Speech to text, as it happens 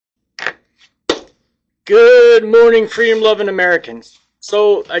Good morning, freedom-loving Americans.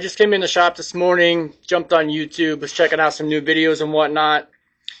 So I just came in the shop this morning, jumped on YouTube, was checking out some new videos and whatnot,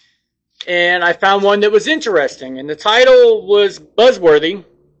 and I found one that was interesting, and the title was buzzworthy.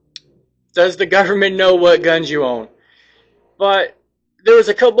 Does the government know what guns you own? But there was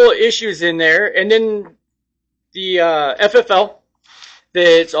a couple of issues in there, and then the FFL,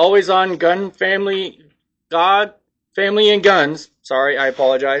 that's always on gun family, God, family and guns. Sorry, I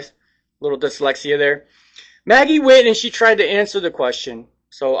apologize. A little dyslexia there. Maggie went and she tried to answer the question.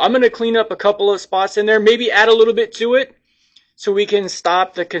 So I'm going to clean up a couple of spots in there, maybe add a little bit to it so we can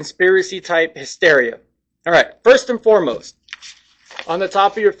stop the conspiracy type hysteria. All right, first and foremost, on the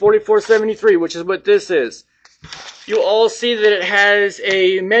top of your 4473, which is what this is, you all see that it has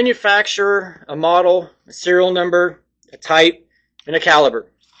a manufacturer, a model, a serial number, a type, and a caliber.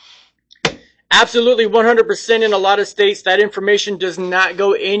 Absolutely 100% in a lot of states, that information does not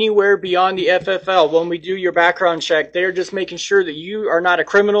go anywhere beyond the FFL. When we do your background check, they're just making sure that you are not a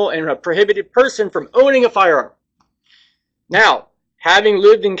criminal and a prohibited person from owning a firearm. Now, having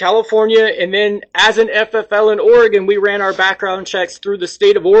lived in California and then as an FFL in Oregon, we ran our background checks through the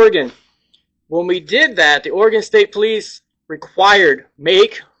state of Oregon. When we did that, the Oregon State Police required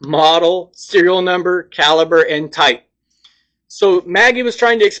make, model, serial number, caliber, and type. So Maggie was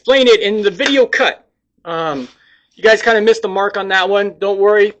trying to explain it in the video cut. You guys kind of missed the mark on that one. Don't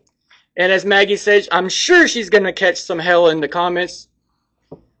worry. And as Maggie said, I'm sure she's going to catch some hell in the comments.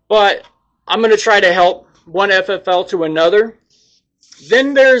 But I'm going to try to help one FFL to another.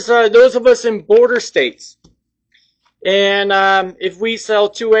 Then there's those of us in border states. And if we sell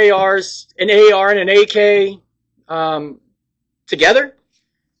two ARs, an AR and an AK together,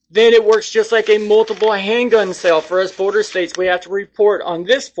 then it works just like a multiple handgun sale. For us border states, we have to report on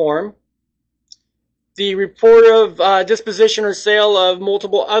this form the report of disposition or sale of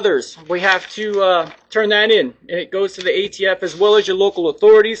multiple others. We have to turn that in, and it goes to the ATF as well as your local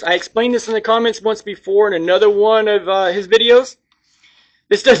authorities. I explained this in the comments once before in another one of his videos.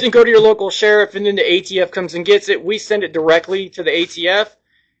 This doesn't go to your local sheriff and then the ATF comes and gets it. We send it directly to the ATF.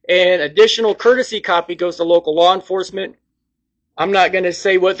 An additional courtesy copy goes to local law enforcement. I'm not going to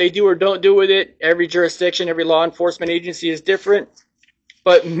say what they do or don't do with it. Every jurisdiction, every law enforcement agency is different.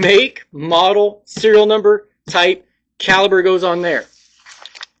 But make, model, serial number, type, caliber goes on there.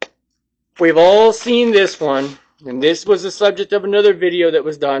 We've all seen this one, and this was the subject of another video that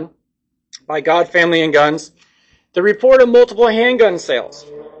was done by God, Family, and Guns. The report of multiple handgun sales.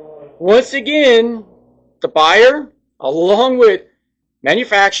 Once again, the buyer, along with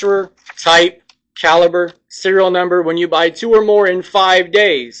manufacturer, type, caliber, serial number, when you buy two or more in 5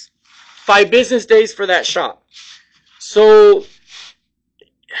 days. 5 business days for that shop. So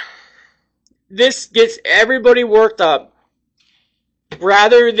this gets everybody worked up.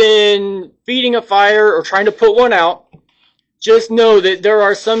 Rather than feeding a fire or trying to put one out, just know that there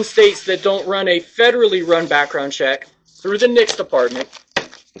are some states that don't run a federally run background check through the NICS department.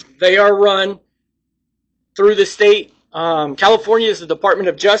 They are run through the state. California is the Department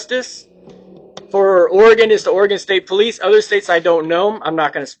of Justice. For Oregon, it's the Oregon State Police. Other states, I don't know. I'm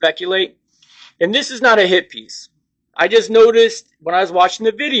not going to speculate. And this is not a hit piece. I just noticed when I was watching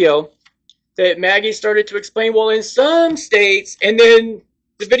the video that Maggie started to explain, well, in some states, and then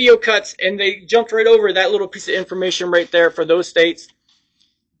the video cuts, and they jumped right over that little piece of information right there for those states.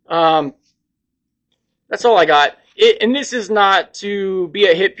 That's all I got. And this is not to be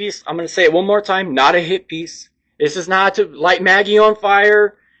a hit piece. I'm going to say it one more time. Not a hit piece. This is not to light Maggie on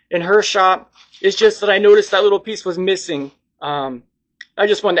fire in her shop. It's just that I noticed that little piece was missing. I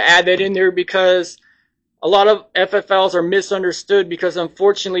just wanted to add that in there because a lot of FFLs are misunderstood because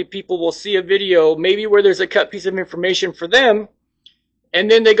unfortunately people will see a video maybe where there's a cut piece of information for them,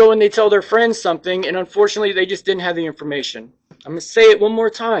 and then they go and they tell their friends something, and unfortunately they just didn't have the information. I'm going to say it one more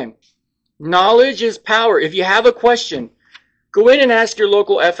time. Knowledge is power. If you have a question, go in and ask your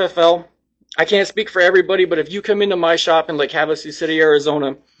local FFL. I can't speak for everybody, but if you come into my shop in Lake Havasu City,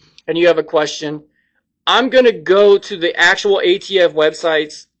 Arizona, and you have a question, I'm going to go to the actual ATF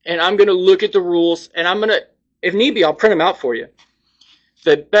websites, and I'm going to look at the rules, and I'm going to, if need be, I'll print them out for you.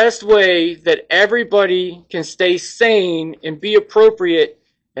 The best way that everybody can stay sane and be appropriate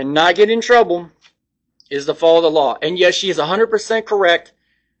and not get in trouble is to follow the law. And yes, she is 100% correct.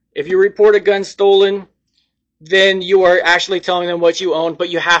 If you report a gun stolen, then you are actually telling them what you own, but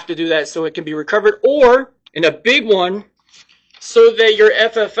you have to do that so it can be recovered. Or, in a big one, so that your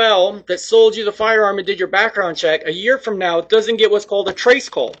FFL that sold you the firearm and did your background check a year from now doesn't get what's called a trace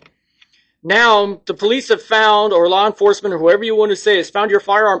call. Now, the police have found, or law enforcement, or whoever you want to say, has found your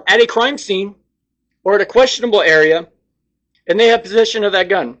firearm at a crime scene or at a questionable area, and they have possession of that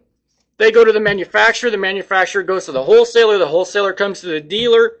gun. They go to the manufacturer goes to the wholesaler comes to the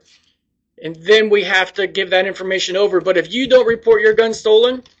dealer, and then we have to give that information over. But if you don't report your gun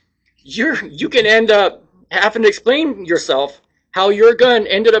stolen, you can end up having to explain yourself how your gun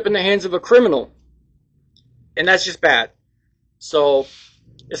ended up in the hands of a criminal. And that's just bad. So,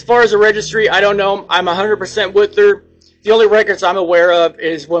 as far as the registry, I don't know. I'm 100% with her. The only records I'm aware of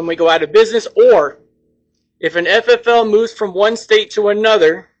is when we go out of business, or if an FFL moves from one state to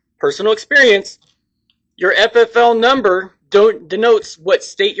another, personal experience, your FFL number denotes what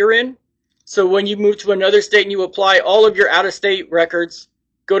state you're in. So when you move to another state and you apply all of your out-of-state records,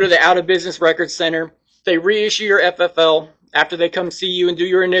 go to the out-of-business records center, they reissue your FFL after they come see you and do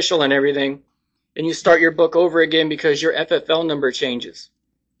your initial and everything, and you start your book over again because your FFL number changes.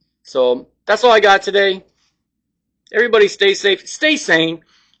 So that's all I got today. Everybody stay safe, stay sane.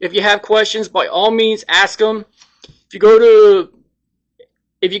 If you have questions, by all means, ask them. If you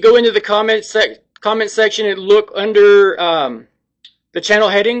go into the comment section and look under the channel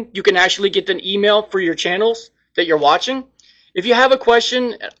heading, you can actually get an email for your channels that you're watching. If you have a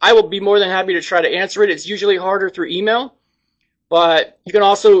question, I will be more than happy to try to answer it. It's usually harder through email, but you can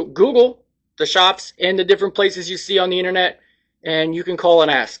also Google the shops and the different places you see on the internet, and you can call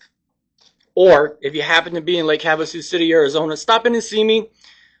and ask. Or if you happen to be in Lake Havasu City, Arizona, stop in and see me.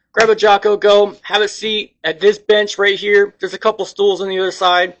 Grab a Jocko, go, have a seat at this bench right here. There's a couple stools on the other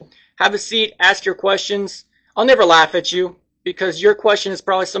side. Have a seat, ask your questions. I'll never laugh at you because your question is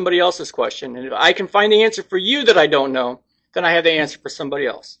probably somebody else's question. And if I can find the answer for you that I don't know, then I have the answer for somebody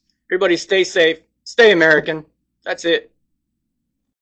else. Everybody stay safe, stay American. That's it.